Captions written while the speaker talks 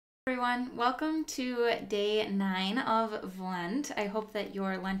Everyone, welcome to day 9 of Lent. I hope that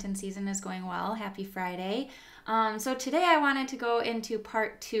your Lenten season is going well. Happy Friday. So today I wanted to go into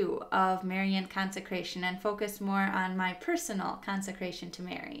part 2 of Marian Consecration and focus more on my personal consecration to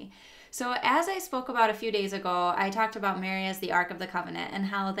Mary. So as I spoke about a few days ago, I talked about Mary as the Ark of the Covenant and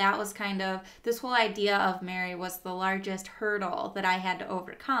how that was kind of, this whole idea of Mary was the largest hurdle that I had to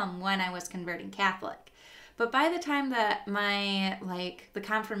overcome when I was converting Catholic. But by the time that the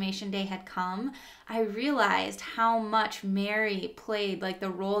confirmation day had come, I realized how much Mary played,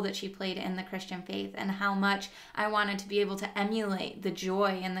 the role that she played in the Christian faith, and how much I wanted to be able to emulate the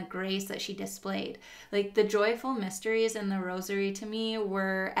joy and the grace that she displayed. The joyful mysteries in the Rosary to me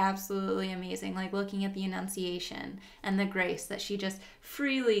were absolutely amazing. Looking at the Annunciation and the grace that she just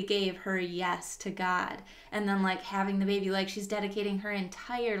freely gave her yes to God. And then having the baby, she's dedicating her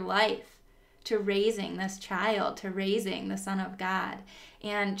entire life to raising this child, to raising the Son of God.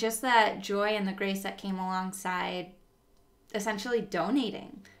 And just that joy and the grace that came alongside essentially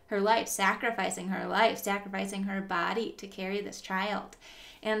donating her life, sacrificing her body to carry this child.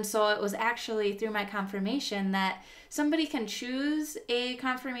 And so it was actually through my confirmation that somebody can choose a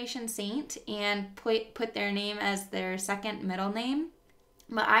confirmation saint and put their name as their second middle name.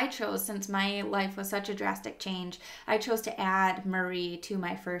 But I chose, since my life was such a drastic change, I chose to add Marie to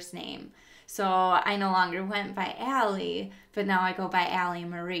my first name. So I no longer went by Allie, but now I go by Allie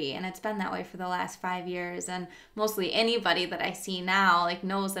Marie. And it's been that way for the last 5 years. And mostly anybody that I see now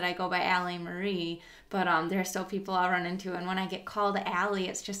knows that I go by Allie Marie. But there are still people I'll run into. And when I get called Allie,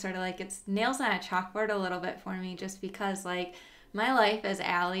 it's just sort of it's nails on a chalkboard a little bit for me. Just because my life as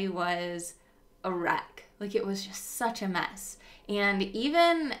Allie was a wreck. It was just such a mess. And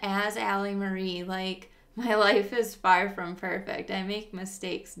even as Allie Marie, my life is far from perfect. I make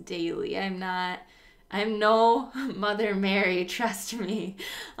mistakes daily. I'm no Mother Mary, trust me.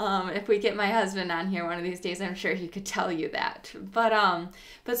 If we get my husband on here one of these days, I'm sure he could tell you that. But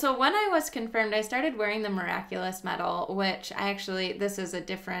so when I was confirmed, I started wearing the miraculous medal, which this is a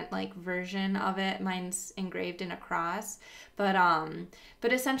different version of it. Mine's engraved in a cross.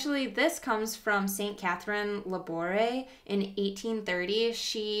 But essentially this comes from St. Catherine Labore in 1830.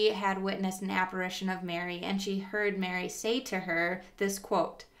 She had witnessed an apparition of Mary, and she heard Mary say to her this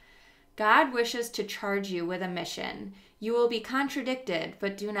quote, "God wishes to charge you with a mission. You will be contradicted,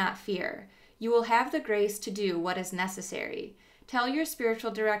 but do not fear. You will have the grace to do what is necessary. Tell your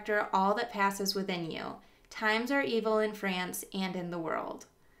spiritual director all that passes within you. Times are evil in France and in the world."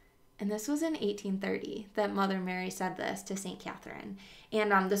 And this was in 1830 that Mother Mary said this to St. Catherine.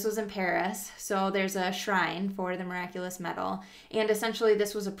 And this was in Paris, so there's a shrine for the miraculous medal. And essentially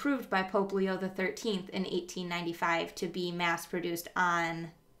this was approved by Pope Leo XIII in 1895 to be mass-produced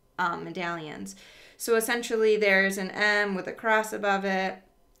on medallions. So essentially there's an M with a cross above it.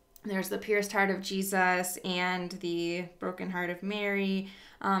 There's the pierced heart of Jesus and the broken heart of Mary.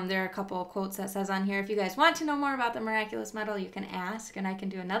 There are a couple of quotes that says on here, if you guys want to know more about the miraculous medal, you can ask, and I can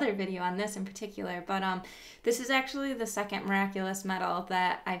do another video on this in particular. But this is actually the second miraculous medal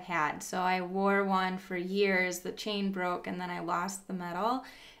that I've had. So I wore one for years, the chain broke, and then I lost the medal.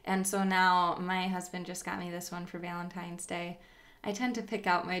 And so now my husband just got me this one for Valentine's Day. I tend to pick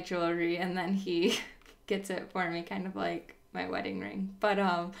out my jewelry, and then he gets it for me, kind of like my wedding ring. But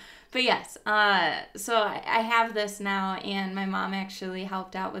yes, so I have this now, and my mom actually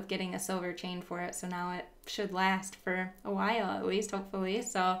helped out with getting a silver chain for it, so now it should last for a while at least, hopefully.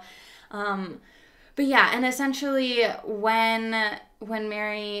 So but yeah, and essentially when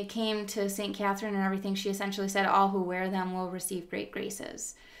Mary came to St. Catherine and everything, she essentially said all who wear them will receive great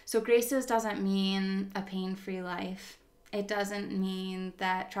graces. So graces doesn't mean a pain-free life. It doesn't mean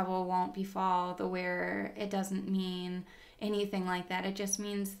that trouble won't befall the wearer. It doesn't mean anything like that. It just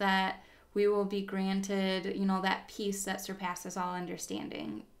means that we will be granted, that peace that surpasses all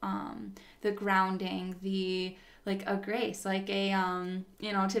understanding. The grounding, a grace,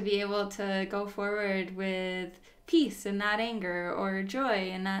 to be able to go forward with peace and not anger, or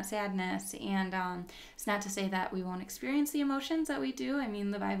joy and not sadness. And it's not to say that we won't experience the emotions that we do. I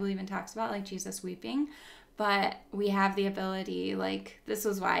mean, the Bible even talks about Jesus weeping. But we have the ability, this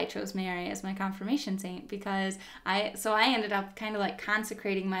was why I chose Mary as my confirmation saint, because I ended up kind of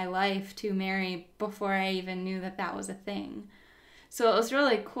consecrating my life to Mary before I even knew that that was a thing. So it was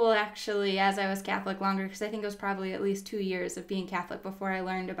really cool, actually, as I was Catholic longer, because I think it was probably at least 2 years of being Catholic before I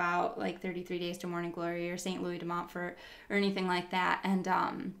learned about 33 Days to Morning Glory or St. Louis de Montfort or anything like that. And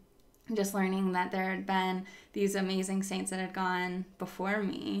just learning that there had been these amazing saints that had gone before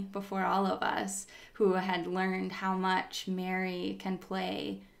me, before all of us, who had learned how much Mary can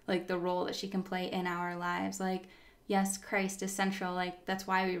play, the role that she can play in our lives. yes, Christ is central. Like, that's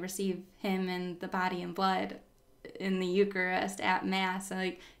why we receive him in the body and blood in the Eucharist at Mass,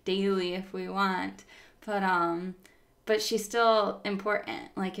 like daily if we want. But she's still important.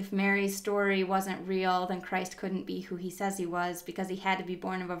 Like, if Mary's story wasn't real, then Christ couldn't be who he says he was, because he had to be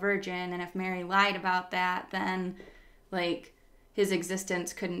born of a virgin. And if Mary lied about that, then like his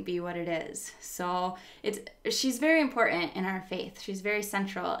existence couldn't be what it is. So she's very important in our faith. She's very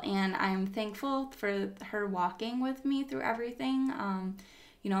central, and I'm thankful for her walking with me through everything.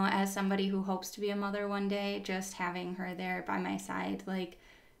 As somebody who hopes to be a mother one day, just having her there by my side, like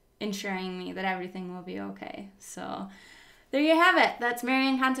ensuring me that everything will be okay. So there you have it. That's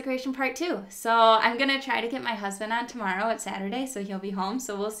Marian Consecration Part 2. So I'm going to try to get my husband on tomorrow. It's Saturday, so he'll be home.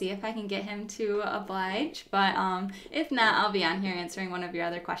 So we'll see if I can get him to oblige. But if not, I'll be on here answering one of your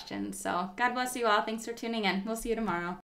other questions. So God bless you all. Thanks for tuning in. We'll see you tomorrow.